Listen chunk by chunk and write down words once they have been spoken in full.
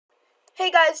Hey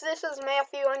guys, this is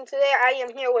Matthew, and today I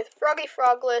am here with Froggy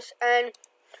Frogless, and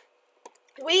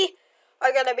we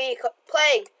are going to be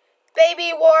playing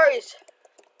Baby Wars.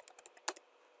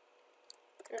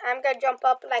 And I'm going to jump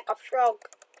up like a frog.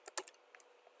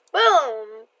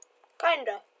 Boom!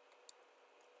 Kinda.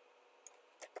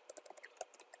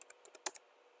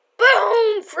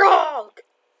 Boom! Frog!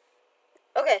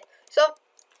 Okay, so,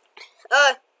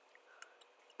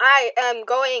 I am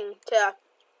going to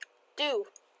do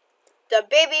the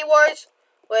Baby Wars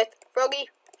with Froggy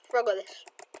Frogless.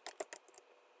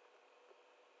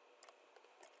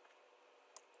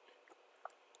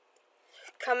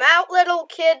 Come out, little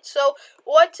kid. So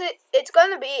it's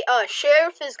gonna be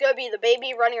Sheriff is gonna be the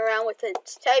baby running around with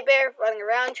its teddy bear, running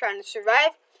around trying to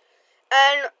survive,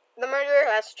 and the murderer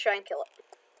has to try and kill it.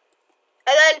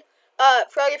 And then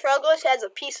Froggy Frogless has a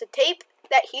piece of tape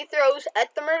that he throws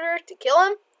at the murderer to kill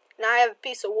him. And I have a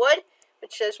piece of wood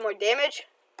which does more damage.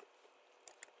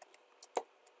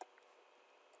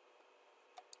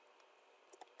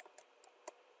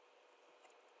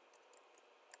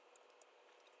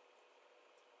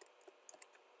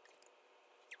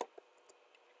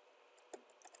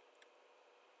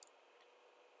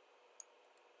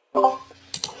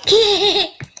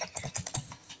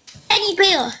 Teddy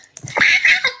bear.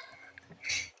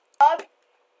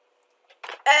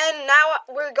 And now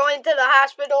we're going to the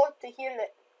hospital to heal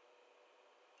it.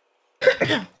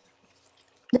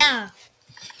 Yeah.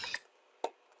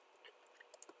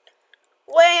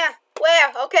 Where?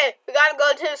 Okay, we gotta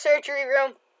go to the surgery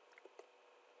room.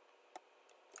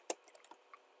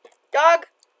 Dog,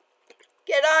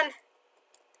 get on.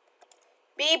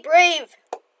 Be brave.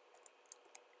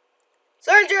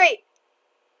 Surgery!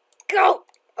 Go!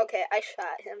 Okay, I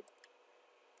shot him.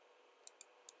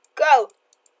 Go!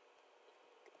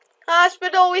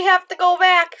 Hospital, we have to go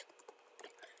back.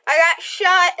 I got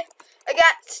shot. I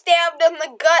got stabbed in the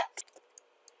gut.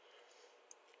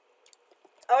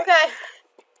 Okay.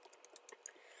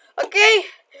 Okay.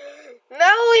 No,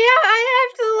 yeah, I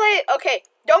have to lay. Okay,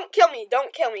 don't kill me,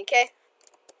 okay?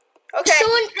 Okay.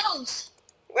 Someone else.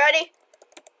 Ready?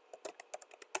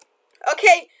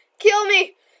 Okay, kill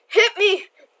me. Hit me.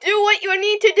 Do what you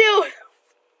need to do.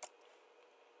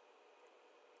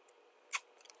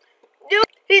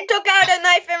 He took out a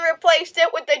knife and replaced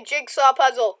it with a jigsaw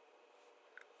puzzle.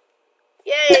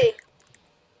 Yay.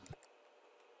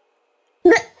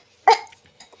 What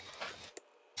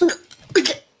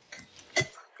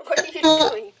are you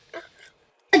doing?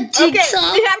 A jigsaw.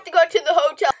 Okay, we have to go to the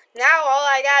hotel. Now all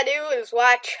I gotta do is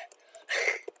watch.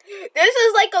 This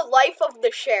is like a life of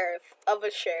the sheriff,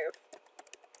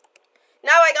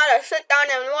 Now I gotta sit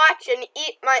down and watch and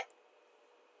eat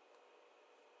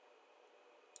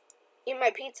my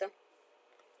pizza.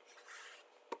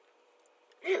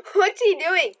 What's he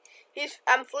doing?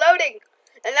 I'm floating.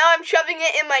 And now I'm shoving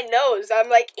it in my nose. I'm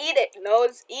like, eat it,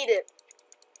 nose, eat it.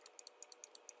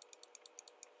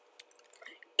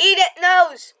 Eat it,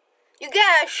 nose. You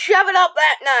gotta shove it up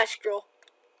that nostril.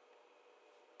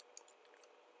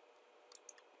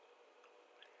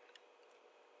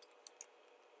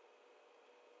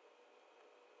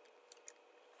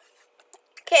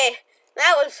 Okay,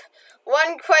 that was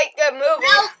one quite good movie.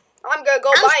 I'm gonna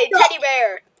go buy a teddy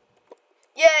bear.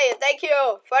 Yay, thank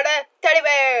you for the teddy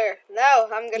bear. Now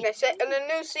I'm gonna sit in a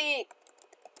new seat.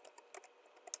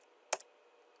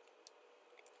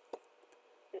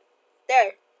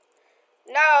 There.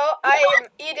 Now I am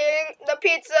eating the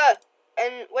pizza.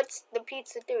 And what's the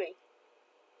pizza doing?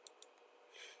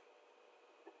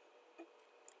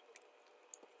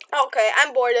 Okay,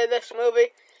 I'm bored of this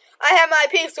movie. I have my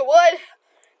piece of wood.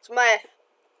 It's my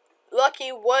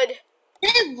lucky wood.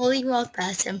 I really walk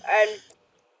past him. And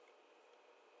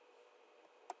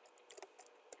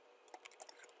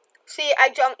see, I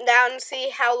jumped down. See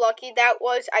how lucky that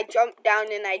was? I jumped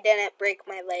down and I didn't break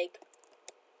my leg.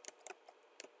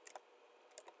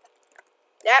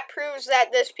 That proves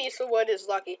that this piece of wood is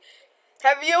lucky.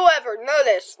 Have you ever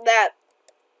noticed that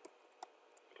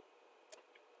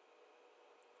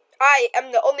I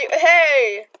am the only...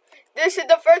 Hey! This is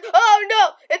the first... Oh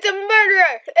no! It's a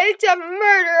murderer! It's a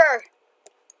murderer!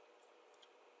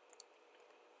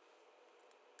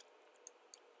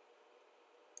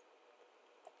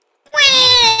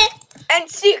 And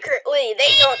secretly,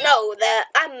 they don't know that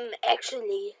I'm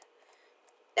actually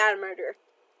not a murderer.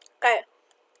 Okay.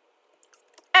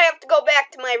 I have to go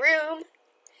back to my room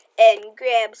and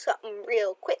grab something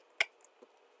real quick.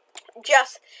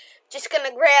 Just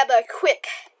gonna grab a quick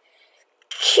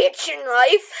kitchen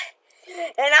knife,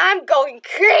 and I'm going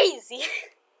crazy.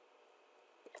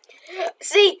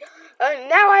 See,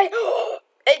 now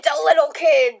it's a little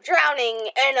kid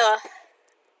drowning in a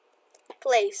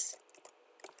place.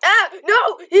 Ah,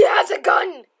 no! He has a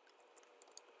gun!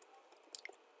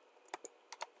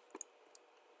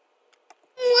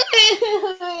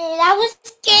 That was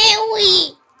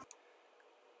scary.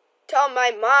 Tell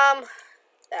my mom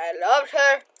that I loved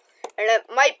her, and it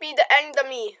might be the end of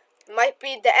me. It might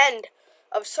be the end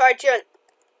of Sergeant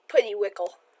Puddywickle.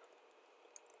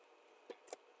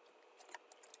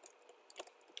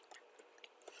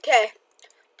 Okay,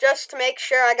 just to make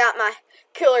sure I got my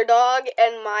killer dog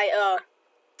and my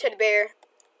teddy bear.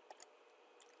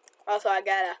 Also, I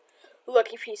got a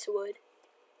lucky piece of wood.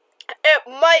 It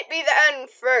might be the end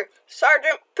for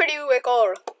Sergeant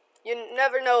Puddywickle. You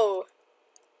never know.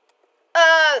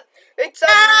 It's a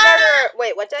murder.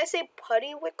 Wait, what did I say?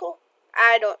 Puddywickle?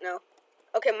 I don't know.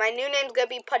 Okay, my new name's gonna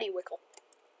be Puddywickle.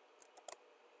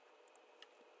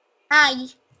 Hi.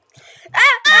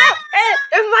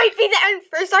 It might be the end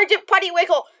for Sergeant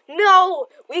Puddywickle. No,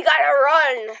 we gotta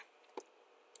run.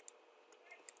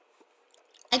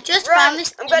 I just Run. found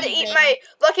this. I'm gonna eat my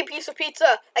lucky piece of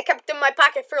pizza. I kept it in my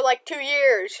pocket for like 2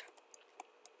 years.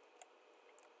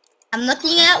 I'm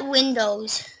looking at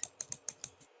windows.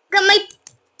 Look at my.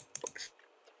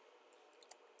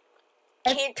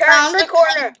 He turns the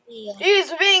corner.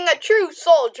 He's being a true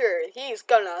soldier. He's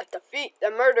gonna defeat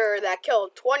the murderer that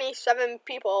killed 27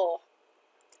 people.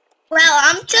 Well,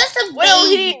 I'm just a baby. Will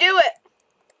he do it?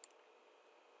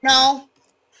 No.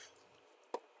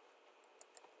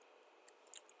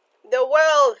 The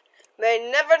world may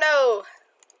never know.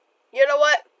 You know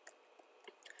what?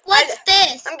 What's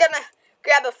this? I'm gonna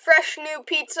grab a fresh new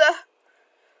pizza.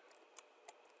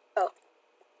 Oh.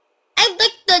 I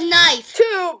licked the knife.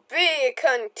 To be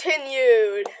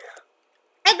continued.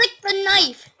 I licked the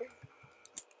knife.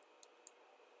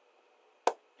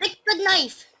 Lick the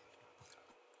knife.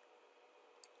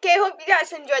 Okay, hope you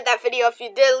guys enjoyed that video. If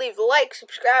you did, leave a like,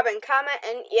 subscribe, and comment.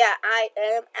 And yeah, I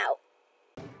am out.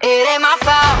 It ain't my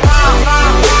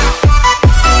fault.